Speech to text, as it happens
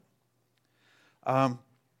Um,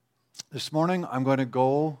 this morning I'm going to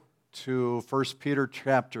go to 1 Peter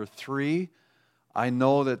chapter 3. I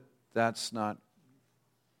know that that's not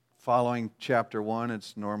following chapter 1,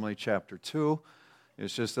 it's normally chapter 2.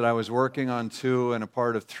 It's just that I was working on 2 and a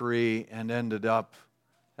part of 3 and ended up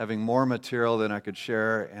having more material than I could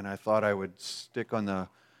share, and I thought I would stick on the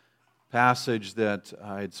passage that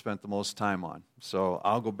I had spent the most time on. So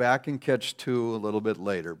I'll go back and catch 2 a little bit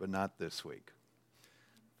later, but not this week.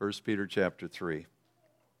 1 Peter chapter 3.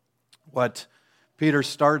 What Peter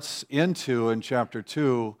starts into in chapter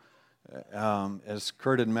 2, as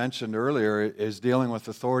Kurt had mentioned earlier, is dealing with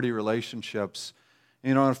authority relationships.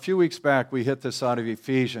 You know, a few weeks back we hit this out of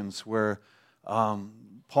Ephesians where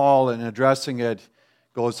Paul, in addressing it,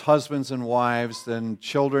 goes husbands and wives, then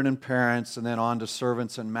children and parents, and then on to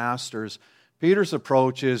servants and masters. Peter's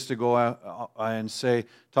approach is to go and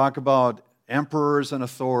talk about emperors and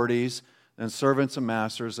authorities, then servants and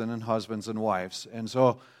masters, and then husbands and wives. And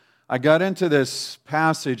so I got into this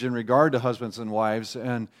passage in regard to husbands and wives,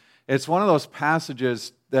 and it's one of those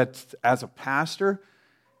passages that, as a pastor,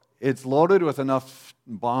 it's loaded with enough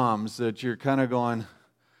bombs that you're kind of going,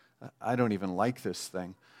 I don't even like this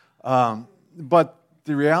thing. But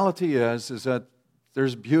the reality is that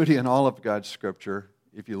there's beauty in all of God's Scripture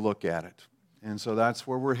if you look at it. And so that's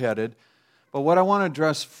where we're headed. But what I want to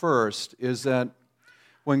address first is that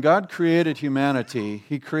when God created humanity,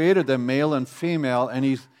 He created them male and female, and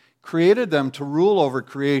He created them to rule over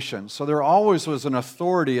creation. So there always was an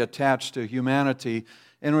authority attached to humanity,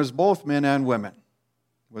 and it was both men and women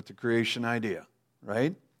with the creation idea,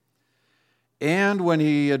 right? And when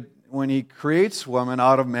He creates woman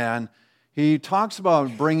out of man, He talks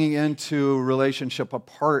about bringing into relationship a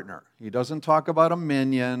partner. He doesn't talk about a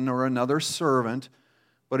minion or another servant,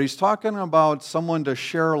 but He's talking about someone to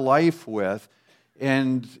share life with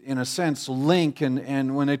and, in a sense, link.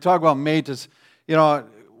 And when they talk about mate, it's, you know,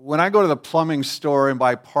 when I go to the plumbing store and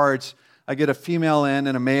buy parts, I get a female end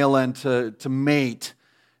and a male end to mate.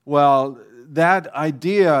 Well, that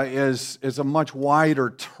idea is a much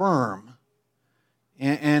wider term.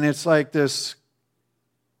 And it's like this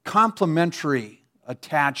complementary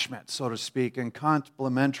attachment, so to speak, and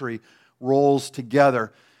complementary roles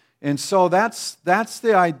together. And so that's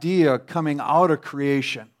the idea coming out of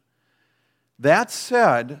creation. That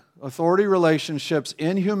said, authority relationships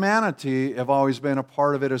in humanity have always been a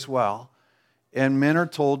part of it as well, and men are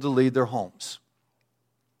told to lead their homes.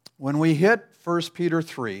 When we hit 1 Peter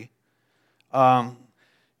 3,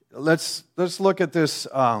 let's look at this.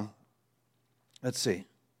 Let's see.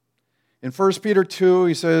 In 1 Peter 2,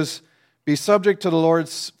 he says, "Be subject to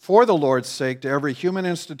for the Lord's sake, to every human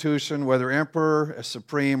institution, whether emperor,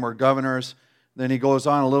 supreme, or governors." Then he goes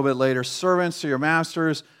on a little bit later, "Servants to your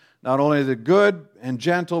masters, not only the good and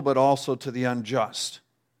gentle, but also to the unjust."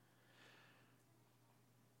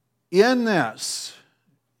 In this,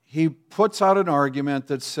 he puts out an argument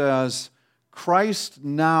that says Christ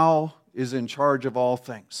now is in charge of all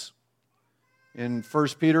things. In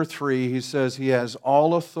 1 Peter 3, he says he has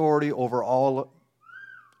all authority over all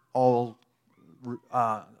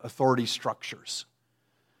authority structures.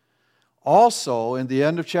 Also, in the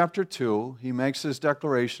end of chapter 2, he makes his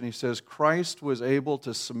declaration. He says Christ was able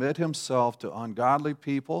to submit himself to ungodly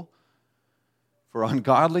people for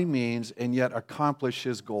ungodly means and yet accomplish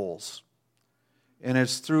his goals. And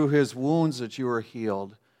it's through his wounds that you are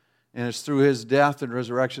healed. And it's through his death and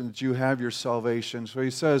resurrection that you have your salvation. So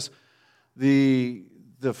he says the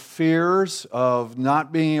fears of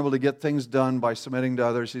not being able to get things done by submitting to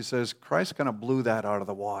others, he says Christ kind of blew that out of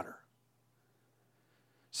the water.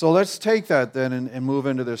 So let's take that then and move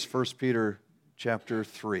into this 1 Peter chapter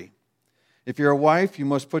 3. "If you're a wife, you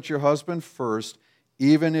must put your husband first.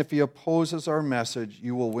 Even if he opposes our message,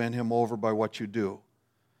 you will win him over by what you do.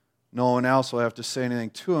 No one else will have to say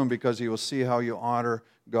anything to him because he will see how you honor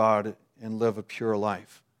God and live a pure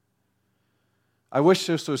life." I wish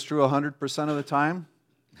this was true 100% of the time.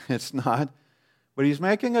 It's not. But he's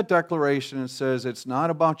making a declaration and says it's not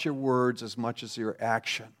about your words as much as your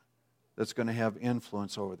action that's going to have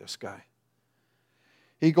influence over this guy.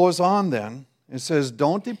 He goes on then and says,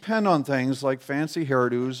 "Don't depend on things like fancy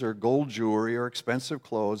hairdos or gold jewelry or expensive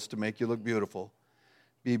clothes to make you look beautiful.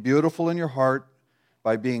 Be beautiful in your heart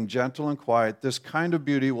by being gentle and quiet. This kind of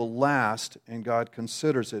beauty will last, and God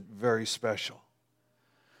considers it very special."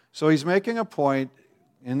 So he's making a point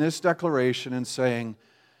in this declaration and saying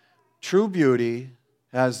true beauty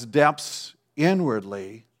has depths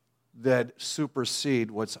inwardly that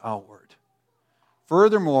supersede what's outward.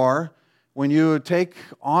 Furthermore, when you take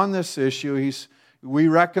on this issue, we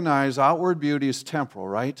recognize outward beauty is temporal,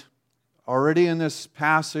 right? Already in this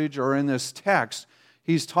passage or in this text,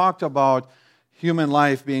 he's talked about human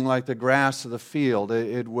life being like the grass of the field.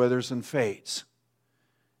 It withers and fades.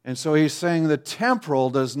 And so he's saying the temporal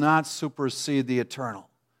does not supersede the eternal.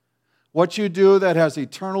 What you do that has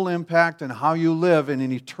eternal impact and how you live in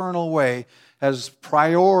an eternal way has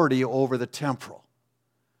priority over the temporal.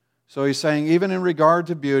 So he's saying even in regard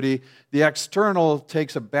to beauty, the external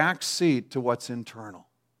takes a back seat to what's internal.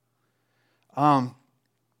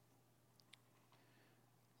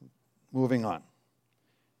 Moving on.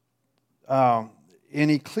 In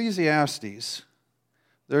Ecclesiastes,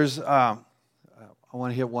 there's, I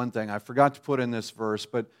want to hit one thing. I forgot to put in this verse,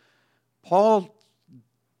 but Paul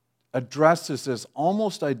addresses this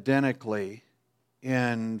almost identically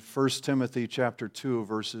in 1 Timothy chapter 2,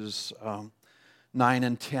 verses 9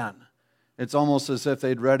 and 10. It's almost as if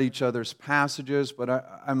they'd read each other's passages, but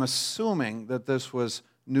I'm assuming that this was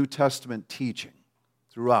New Testament teaching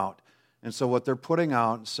throughout. And so what they're putting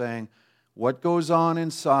out and saying, what goes on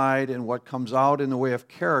inside and what comes out in the way of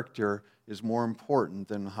character is more important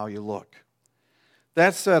than how you look.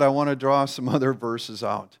 That said, I want to draw some other verses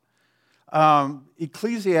out.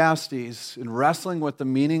 Ecclesiastes, in wrestling with the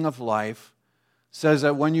meaning of life, says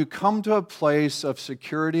that when you come to a place of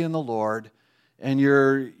security in the Lord and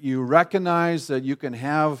you recognize that you can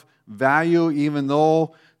have value even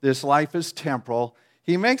though this life is temporal,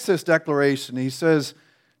 he makes this declaration. He says,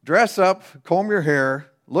 dress up, comb your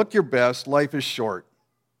hair, look your best, life is short.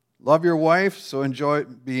 Love your wife, so enjoy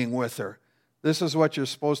being with her. This is what you're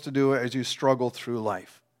supposed to do as you struggle through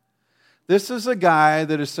life. This is a guy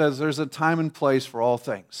that says there's a time and place for all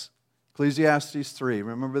things. Ecclesiastes 3,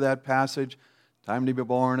 remember that passage? Time to be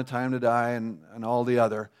born, a time to die, and all the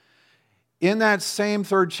other. In that same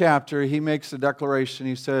 3rd chapter, he makes a declaration.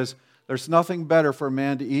 He says, there's nothing better for a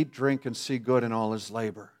man to eat, drink, and see good in all his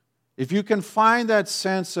labor. If you can find that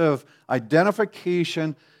sense of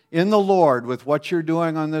identification in the Lord with what you're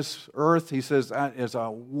doing on this earth, he says that is a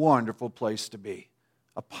wonderful place to be,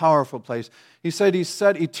 a powerful place. He said he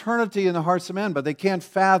set eternity in the hearts of men, but they can't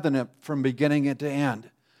fathom it from beginning to end.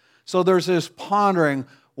 So there's this pondering,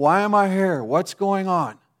 why am I here? What's going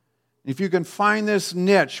on? If you can find this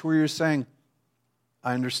niche where you're saying,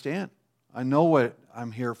 I understand. I know what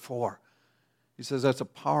I'm here for. He says that's a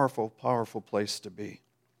powerful, powerful place to be.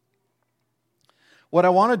 What I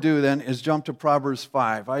want to do then is jump to Proverbs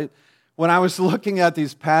 5. When I was looking at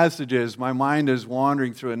these passages, my mind is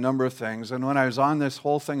wandering through a number of things. And when I was on this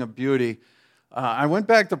whole thing of beauty, I went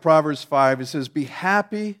back to Proverbs 5. It says, be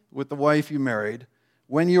happy with the wife you married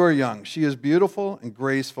when you are young. She is beautiful and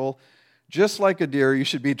graceful. Just like a deer, you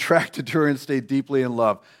should be attracted to her and stay deeply in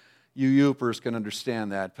love. You Yoopers can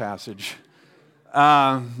understand that passage.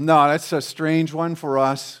 No, that's a strange one for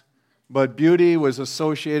us. But beauty was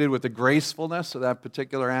associated with the gracefulness of that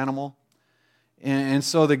particular animal. And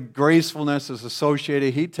so the gracefulness is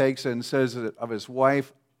associated. He takes it and says of his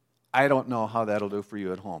wife, I don't know how that'll do for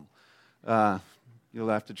you at home. You'll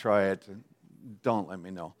have to try it. Don't let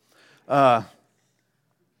me know. But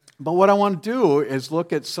what I want to do is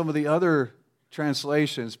look at some of the other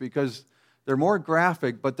translations because they're more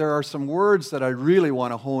graphic, but there are some words that I really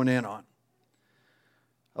want to hone in on.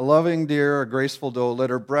 A loving deer, a graceful doe, let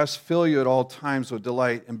her breast fill you at all times with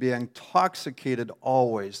delight and be intoxicated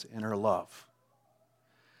always in her love.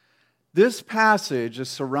 This passage is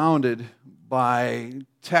surrounded by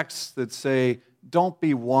texts that say, don't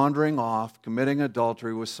be wandering off, committing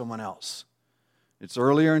adultery with someone else. It's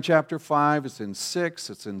earlier in chapter 5, it's in 6,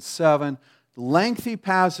 it's in 7. Lengthy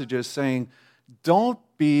passages saying, don't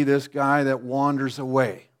be this guy that wanders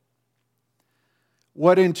away.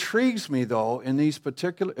 What intrigues me, though, in this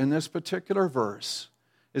particular verse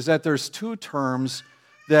is that there's 2 terms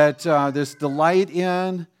that this delight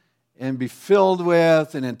in and be filled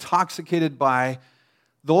with and intoxicated by,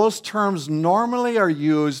 those terms normally are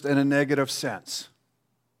used in a negative sense.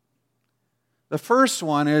 The first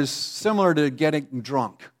one is similar to getting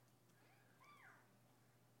drunk.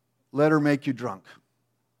 Let her make you drunk.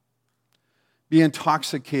 Be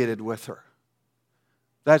intoxicated with her.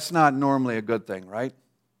 That's not normally a good thing, right?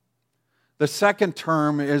 The second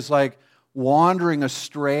term is like wandering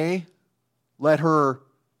astray. Let her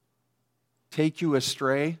take you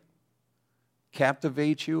astray,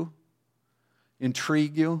 captivate you,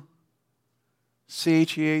 intrigue you,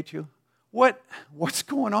 satiate you. What's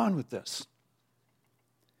going on with this?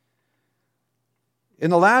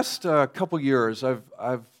 In the last couple years,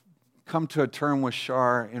 I've come to a term with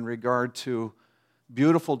Shar in regard to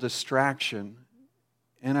beautiful distraction.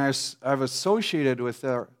 And I've associated with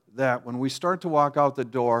that when we start to walk out the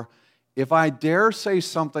door, if I dare say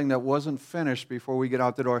something that wasn't finished before we get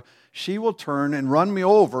out the door, she will turn and run me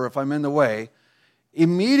over if I'm in the way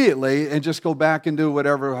immediately and just go back and do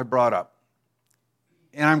whatever I brought up.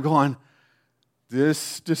 And I'm going,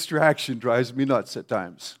 this distraction drives me nuts at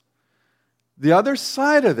times. The other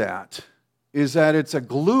side of that is that it's a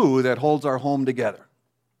glue that holds our home together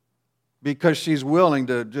because she's willing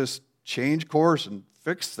to just change course and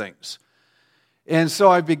fix things. And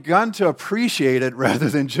so I've begun to appreciate it rather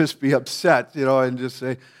than just be upset, and just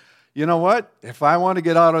say, you know what? If I want to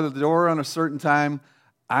get out of the door on a certain time,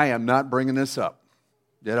 I am not bringing this up,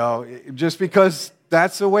 just because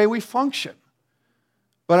that's the way we function.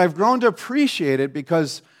 But I've grown to appreciate it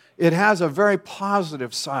because it has a very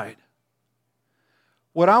positive side.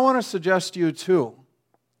 What I want to suggest to you, too,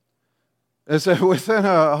 is that within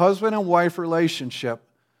a husband and wife relationship,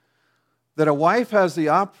 that a wife has the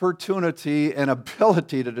opportunity and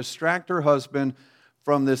ability to distract her husband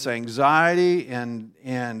from this anxiety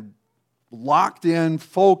and locked-in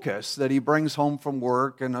focus that he brings home from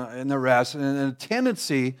work and the rest. And the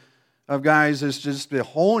tendency of guys is just to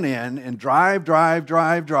hone in and drive.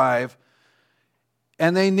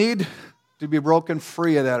 And they need to be broken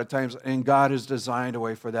free of that at times, and God has designed a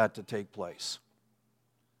way for that to take place.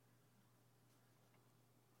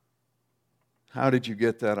 How did you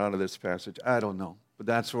get that out of this passage? I don't know, but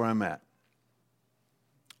that's where I'm at.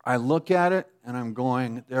 I look at it and I'm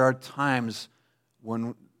going, there are times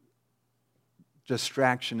when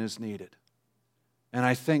distraction is needed. And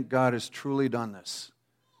I think God has truly done this.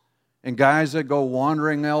 And guys that go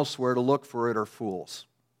wandering elsewhere to look for it are fools.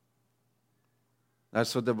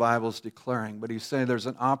 That's what the Bible's declaring. But he's saying there's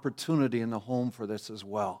an opportunity in the home for this as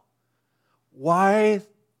well. Why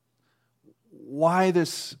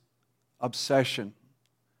this obsession?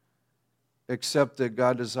 Except that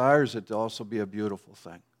God desires it to also be a beautiful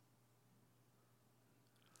thing.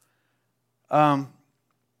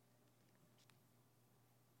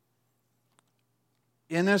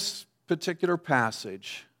 In this particular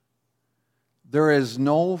passage, there is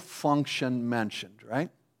no function mentioned, right?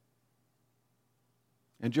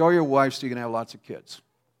 Enjoy your wife so you can have lots of kids.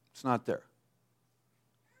 It's not there.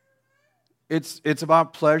 It's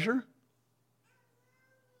about pleasure,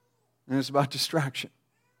 and it's about distraction.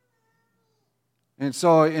 And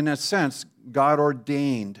so, in a sense, God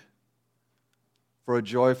ordained for a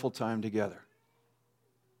joyful time together.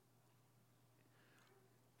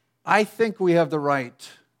 I think we have the right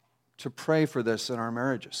to pray for this in our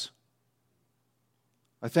marriages.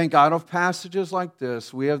 I think out of passages like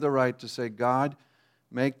this, we have the right to say, God,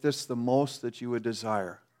 make this the most that you would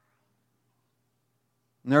desire.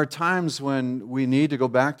 And there are times when we need to go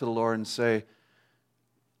back to the Lord and say,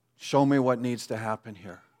 show me what needs to happen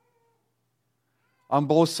here. On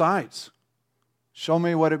both sides. Show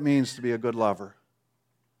me what it means to be a good lover.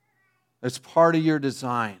 It's part of your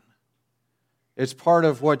design. It's part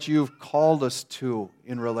of what you've called us to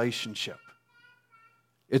in relationship.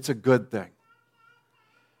 It's a good thing.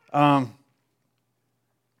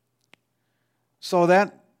 So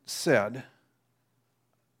that said,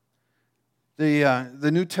 the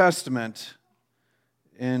New Testament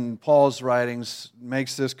in Paul's writings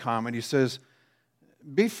makes this comment. He says,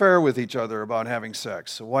 be fair with each other about having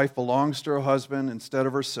sex. A wife belongs to her husband instead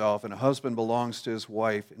of herself, and a husband belongs to his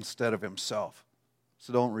wife instead of himself.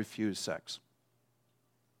 So don't refuse sex.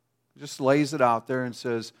 He just lays it out there and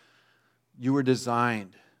says, you were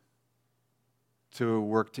designed to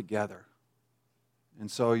work together. And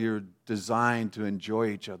so you're designed to enjoy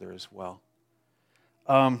each other as well.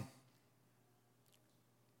 I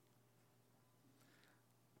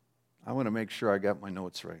want to make sure I got my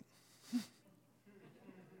notes right.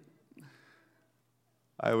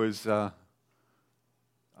 I was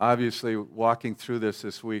obviously walking through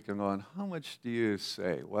this week and going, how much do you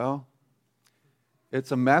say? Well,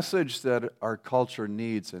 it's a message that our culture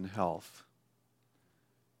needs in health.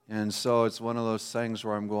 And so it's one of those things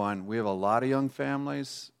where I'm going, we have a lot of young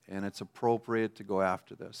families, and it's appropriate to go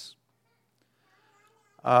after this.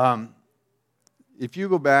 If you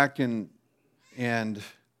go back and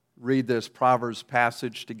read this Proverbs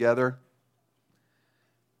passage together,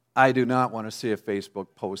 I do not want to see a Facebook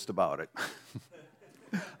post about it.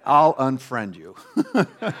 I'll unfriend you.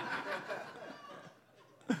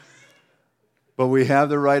 But we have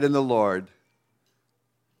the right in the Lord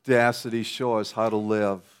to ask that He show us how to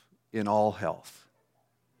live in all health.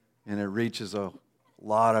 And it reaches a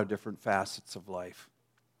lot of different facets of life.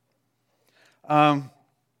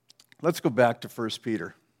 Let's go back to 1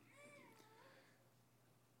 Peter.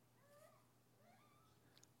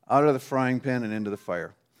 Out of the frying pan and into the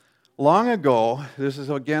fire. Long ago, this is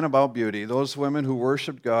again about beauty, those women who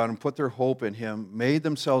worshiped God and put their hope in Him made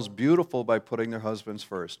themselves beautiful by putting their husbands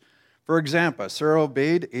first. For example, Sarah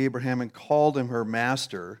obeyed Abraham and called him her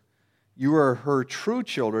master. You are her true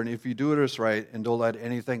children if you do it as right and don't let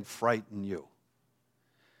anything frighten you.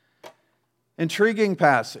 Intriguing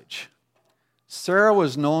passage. Sarah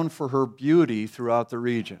was known for her beauty throughout the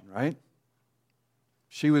region, right?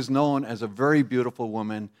 She was known as a very beautiful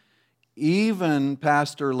woman, even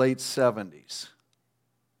past her late 70s.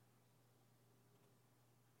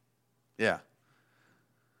 Yeah.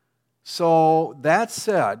 So that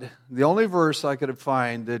said, the only verse I could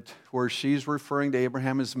find that where she's referring to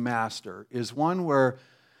Abraham as master is one where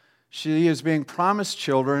she is being promised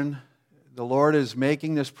children. The Lord is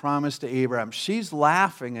making this promise to Abraham. She's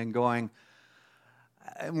laughing and going,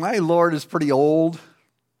 my Lord is pretty old.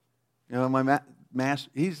 You know, my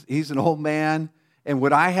master, he's an old man. And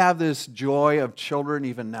would I have this joy of children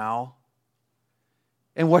even now?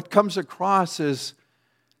 And what comes across is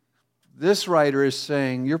this writer is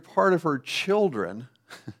saying, you're part of her children,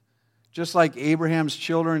 just like Abraham's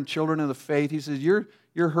children, children of the faith. He says, you're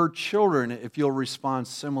her children if you'll respond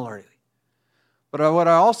similarly. But what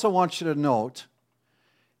I also want you to note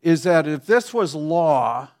is that if this was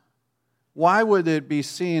law, why would it be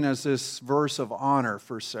seen as this verse of honor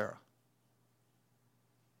for Sarah?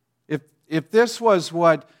 If this was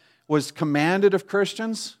what was commanded of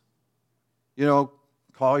Christians, you know,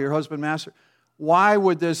 call your husband master, why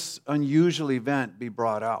would this unusual event be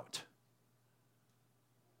brought out?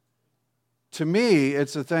 To me,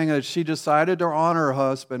 it's a thing that she decided to honor her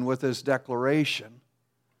husband with this declaration.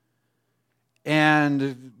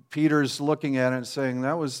 And Peter's looking at it and saying,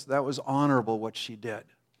 that was honorable what she did.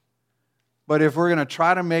 But if we're going to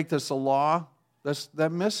try to make this a law,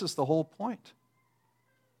 that misses the whole point.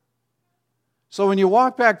 So when you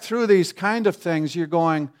walk back through these kind of things, you're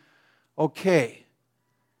going, okay,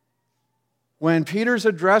 when Peter's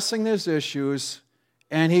addressing these issues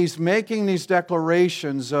and he's making these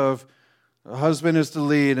declarations of the husband is to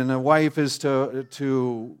lead and the wife is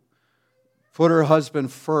to put her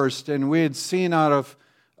husband first, and we had seen out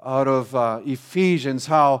of Ephesians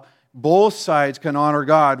how both sides can honor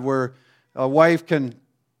God, where a wife can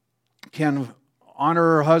honor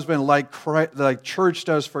her husband like church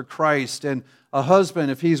does for Christ, and a husband,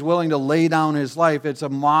 if he's willing to lay down his life, it's a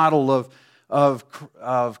model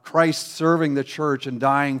of Christ serving the church and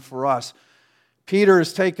dying for us. Peter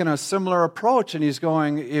has taken a similar approach, and he's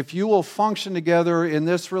going, if you will function together in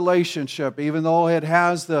this relationship, even though it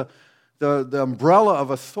has the umbrella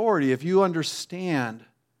of authority, if you understand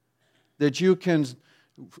that you can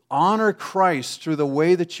honor Christ through the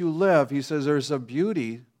way that you live, he says there's a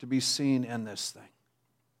beauty to be seen in this thing.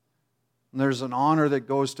 And there's an honor that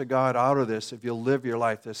goes to God out of this if you'll live your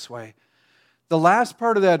life this way. The last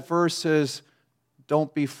part of that verse is,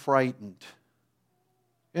 don't be frightened.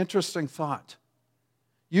 Interesting thought.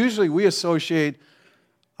 Usually we associate,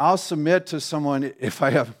 I'll submit to someone if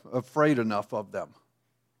I am afraid enough of them.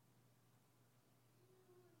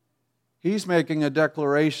 He's making a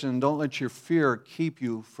declaration, don't let your fear keep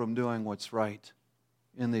you from doing what's right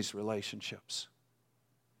in these relationships.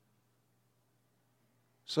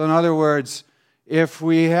 So in other words, if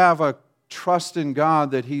we have a trust in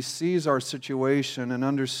God that He sees our situation and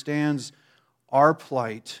understands our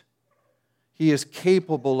plight, He is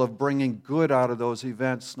capable of bringing good out of those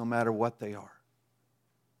events no matter what they are.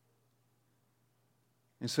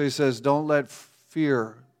 And so He says, don't let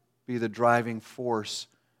fear be the driving force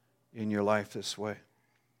in your life this way.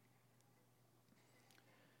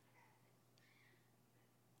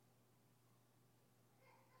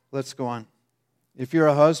 Let's go on. If you're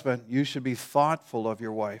a husband, you should be thoughtful of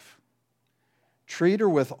your wife. Treat her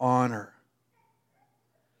with honor.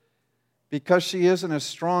 Because she isn't as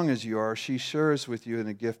strong as you are, she shares with you in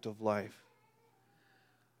the gift of life.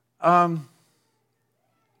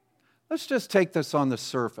 Let's just take this on the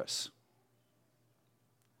surface.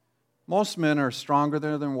 Most men are stronger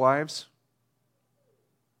than their wives.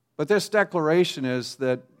 But this declaration is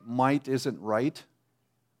that might isn't right.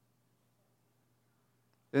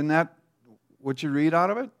 Isn't that what you read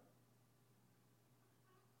out of it?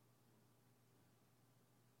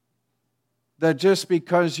 That just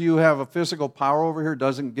because you have a physical power over here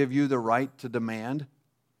doesn't give you the right to demand?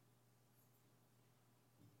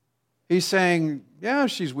 He's saying, yeah,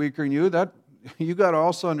 she's weaker than you. That you got to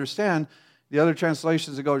also understand, the other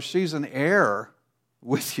translations that go, she's an heir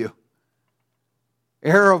with you.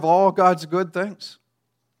 Heir of all God's good things.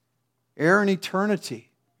 Heir in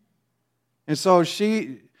eternity. And so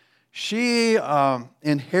she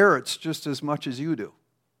inherits just as much as you do.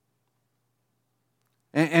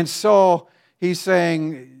 And so he's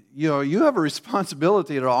saying, you have a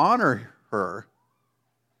responsibility to honor her.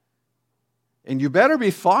 And you better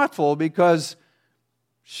be thoughtful because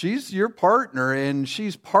she's your partner and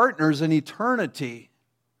she's partners in eternity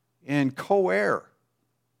and co-heir.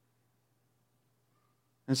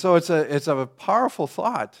 And so it's a powerful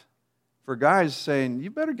thought for guys saying, you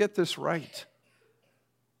better get this right.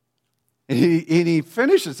 And he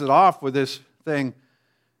finishes it off with this thing,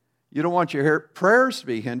 you don't want your prayers to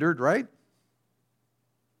be hindered, right?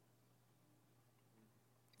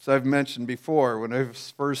 So I've mentioned before, when I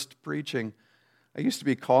was first preaching, I used to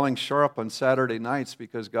be calling Sharp on Saturday nights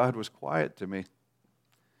because God was quiet to me.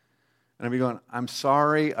 And I'd be going, I'm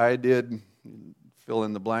sorry I did fill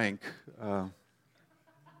in the blank.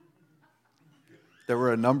 There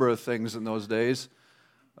were a number of things in those days.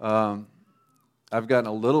 I've gotten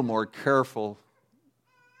a little more careful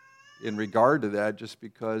in regard to that just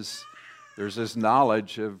because there's this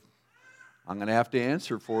knowledge of I'm going to have to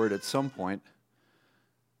answer for it at some point.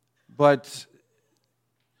 But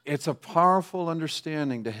it's a powerful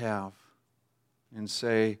understanding to have and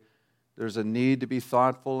say there's a need to be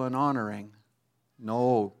thoughtful and honoring.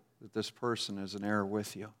 Know that this person is an heir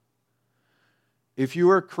with you. If you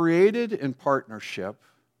are created in partnership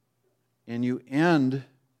and you end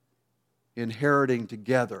inheriting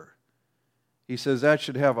together, he says that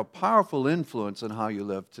should have a powerful influence on how you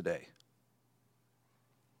live today.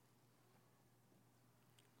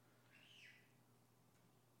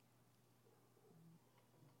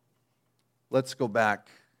 Let's go back,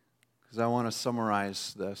 because I want to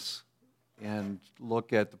summarize this and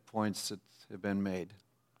look at the points that have been made.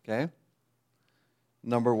 Okay?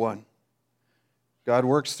 Number one, God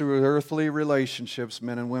works through earthly relationships.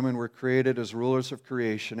 Men and women were created as rulers of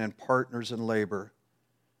creation and partners in labor.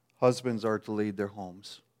 Husbands are to lead their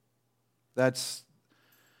homes. That's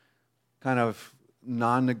kind of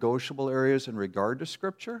non-negotiable areas in regard to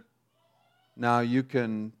Scripture. Now you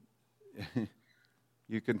can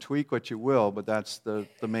tweak what you will, but that's the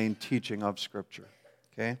main teaching of Scripture.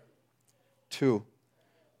 Okay? 2,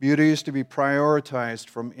 beauty is to be prioritized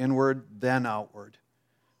from inward, then outward.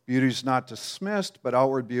 Beauty is not dismissed, but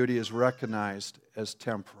outward beauty is recognized as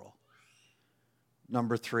temporal.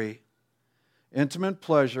 Number 3, intimate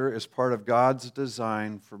pleasure is part of God's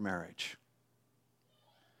design for marriage.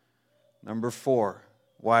 Number 4,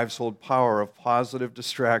 wives hold power of positive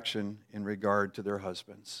distraction in regard to their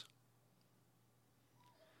husbands.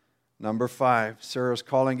 Number 5, Sarah's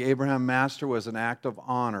calling Abraham master was an act of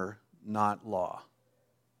honor, not law.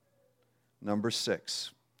 Number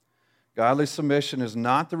 6, godly submission is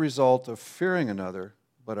not the result of fearing another,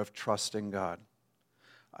 but of trusting God.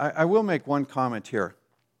 I will make one comment here.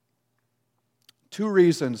 2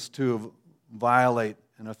 reasons to violate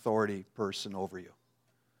an authority person over you.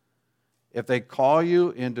 If they call you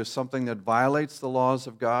into something that violates the laws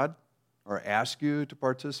of God or ask you to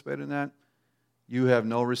participate in that, you have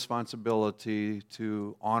no responsibility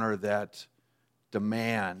to honor that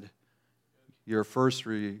demand. Your first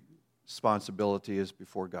responsibility is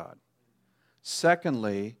before God.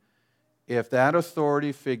 Secondly, if that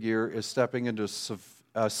authority figure is stepping into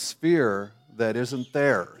a sphere that isn't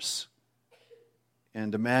theirs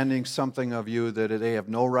and demanding something of you that they have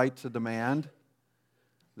no right to demand,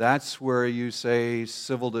 that's where you say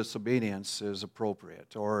civil disobedience is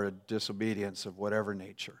appropriate, or a disobedience of whatever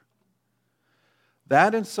nature.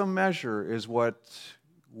 That, in some measure, is what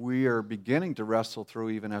we are beginning to wrestle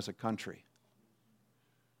through even as a country.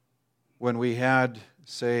 When we had,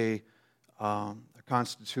 say, a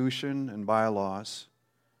constitution and bylaws,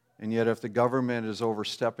 and yet if the government is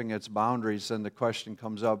overstepping its boundaries, then the question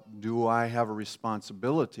comes up, do I have a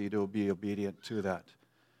responsibility to be obedient to that?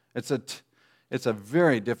 It's a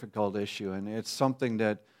very difficult issue, and it's something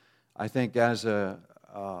that I think as a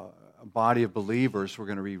body of believers we're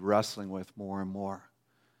going to be wrestling with more and more.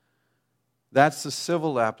 That's the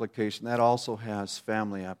civil application. That also has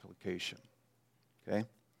family application. Okay?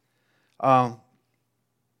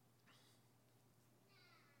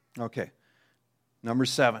 Okay. Number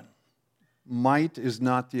 7. Might is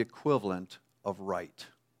not the equivalent of right.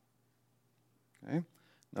 Okay?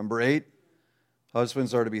 Number 8.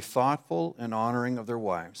 Husbands are to be thoughtful and honoring of their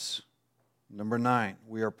wives. Number 9.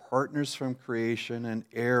 We are partners from creation and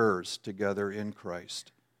heirs together in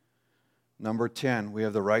Christ. Number 10. We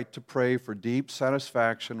have the right to pray for deep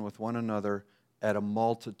satisfaction with one another at a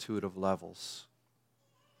multitude of levels.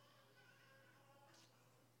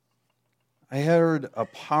 I heard a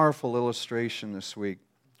powerful illustration this week.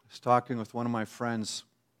 I was talking with one of my friends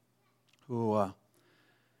who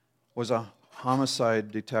was a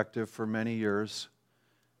homicide detective for many years.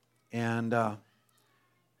 And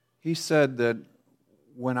he said that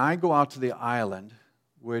when I go out to the island,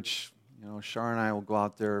 which, Shar and I will go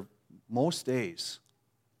out there most days,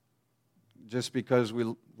 just because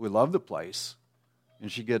we love the place,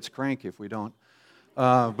 and she gets cranky if we don't.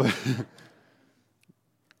 But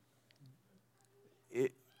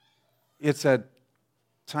it's a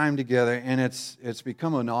time together, and it's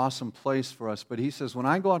become an awesome place for us. But he says, when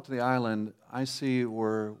I go out to the island, I see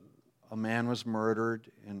where a man was murdered,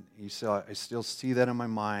 and he said, I still see that in my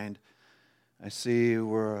mind. I see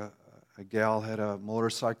where a gal had a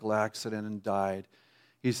motorcycle accident and died.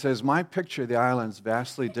 He says, my picture of the island is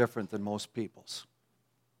vastly different than most people's.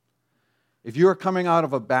 If you are coming out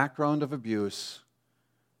of a background of abuse,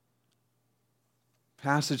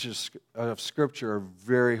 passages of Scripture are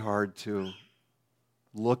very hard to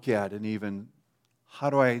look at and even, how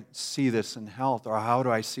do I see this in health, or how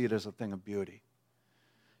do I see it as a thing of beauty?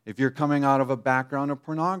 If you're coming out of a background of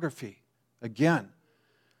pornography, again,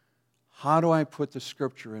 how do I put the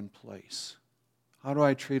Scripture in place? How do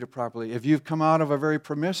I treat it properly? If you've come out of a very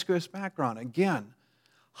promiscuous background, again,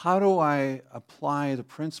 how do I apply the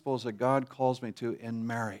principles that God calls me to in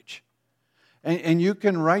marriage? And you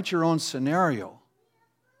can write your own scenario.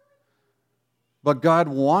 But God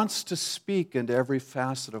wants to speak into every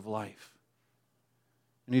facet of life.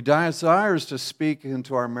 And He desires to speak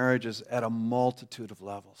into our marriages at a multitude of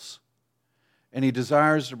levels. And He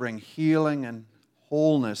desires to bring healing and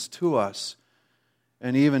wholeness to us,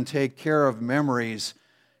 and even take care of memories,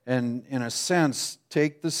 and in a sense,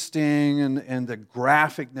 take the sting and the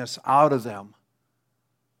graphicness out of them,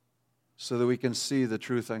 so that we can see the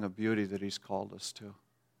true thing of beauty that He's called us to.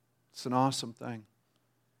 It's an awesome thing.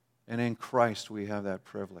 And in Christ we have that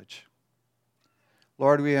privilege.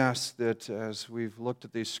 Lord, we ask that as we've looked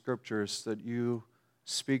at these Scriptures, that You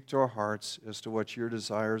speak to our hearts as to what Your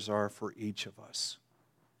desires are for each of us.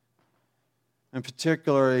 And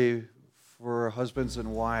particularly for husbands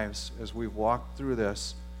and wives, as we walk through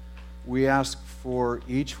this, we ask for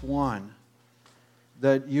each one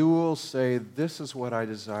that You will say, this is what I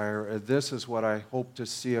desire, or this is what I hope to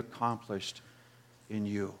see accomplished in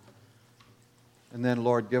You. And then,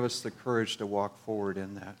 Lord, give us the courage to walk forward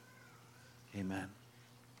in that. Amen.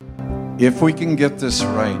 If we can get this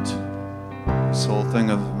right, this whole thing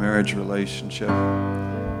of marriage relationship,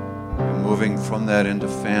 and moving from that into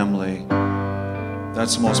family,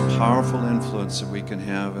 that's the most powerful influence that we can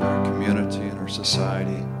have in our community and our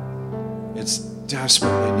society. It's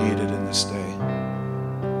desperately needed in this day.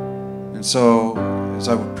 And so, as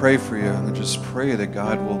I would pray for you, I'm going to just pray that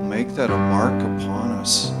God will make that a mark upon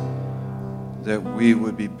us, that we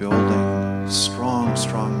would be building strong,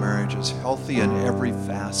 strong marriages, healthy in every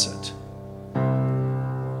facet.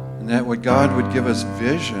 And that God would give us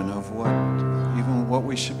vision of what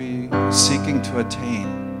we should be seeking to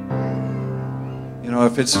attain. You know,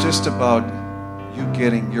 if it's just about you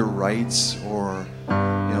getting your rights, or,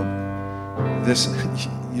 this,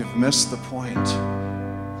 you've missed the point.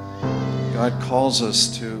 God calls us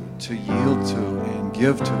to yield to and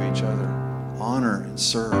give to each other, honor and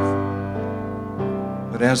serve.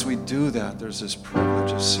 But as we do that, there's this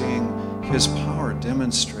privilege of seeing His power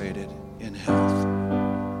demonstrated in health.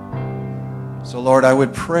 So, Lord, I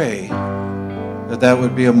would pray that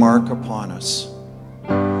would be a mark upon us.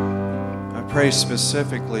 I pray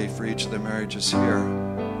specifically for each of the marriages here,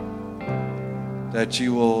 that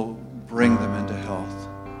You will bring them into health.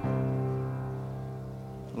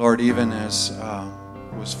 Lord, even as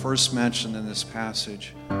was first mentioned in this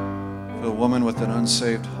passage, for the woman with an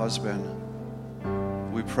unsaved husband,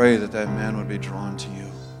 we pray that man would be drawn to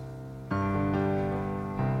You.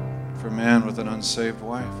 For a man with an unsaved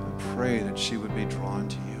wife, I pray that she would be drawn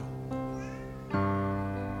to You.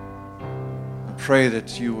 I pray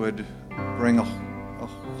that You would bring a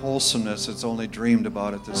wholesomeness that's only dreamed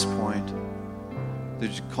about at this point, that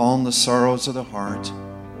You calm the sorrows of the heart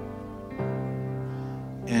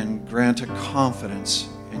and grant a confidence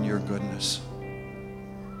in Your goodness.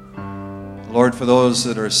 Lord, for those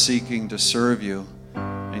that are seeking to serve You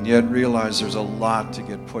and yet realize there's a lot to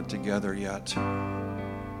get put together yet,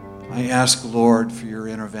 I ask, Lord, for Your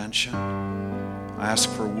intervention. I ask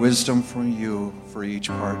for wisdom from You for each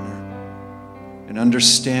partner, and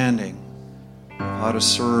understanding of how to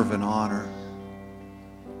serve and honor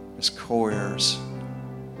as co-heirs.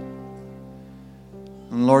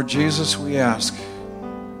 And Lord Jesus, we ask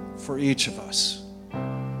for each of us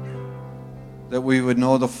that we would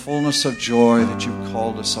know the fullness of joy that You've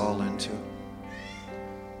called us all into,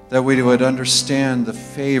 that we would understand the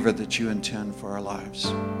favor that You intend for our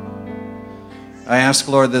lives. I ask,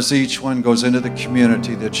 Lord, as each one goes into the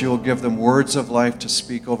community, that You'll give them words of life to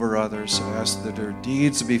speak over others. I ask that their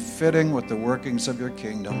deeds be fitting with the workings of Your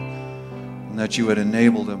kingdom, and that You would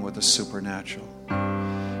enable them with the supernatural.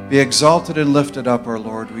 Be exalted and lifted up, our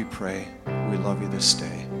Lord, we pray. We love You this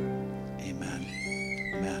day. Amen.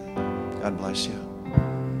 Amen. God bless you.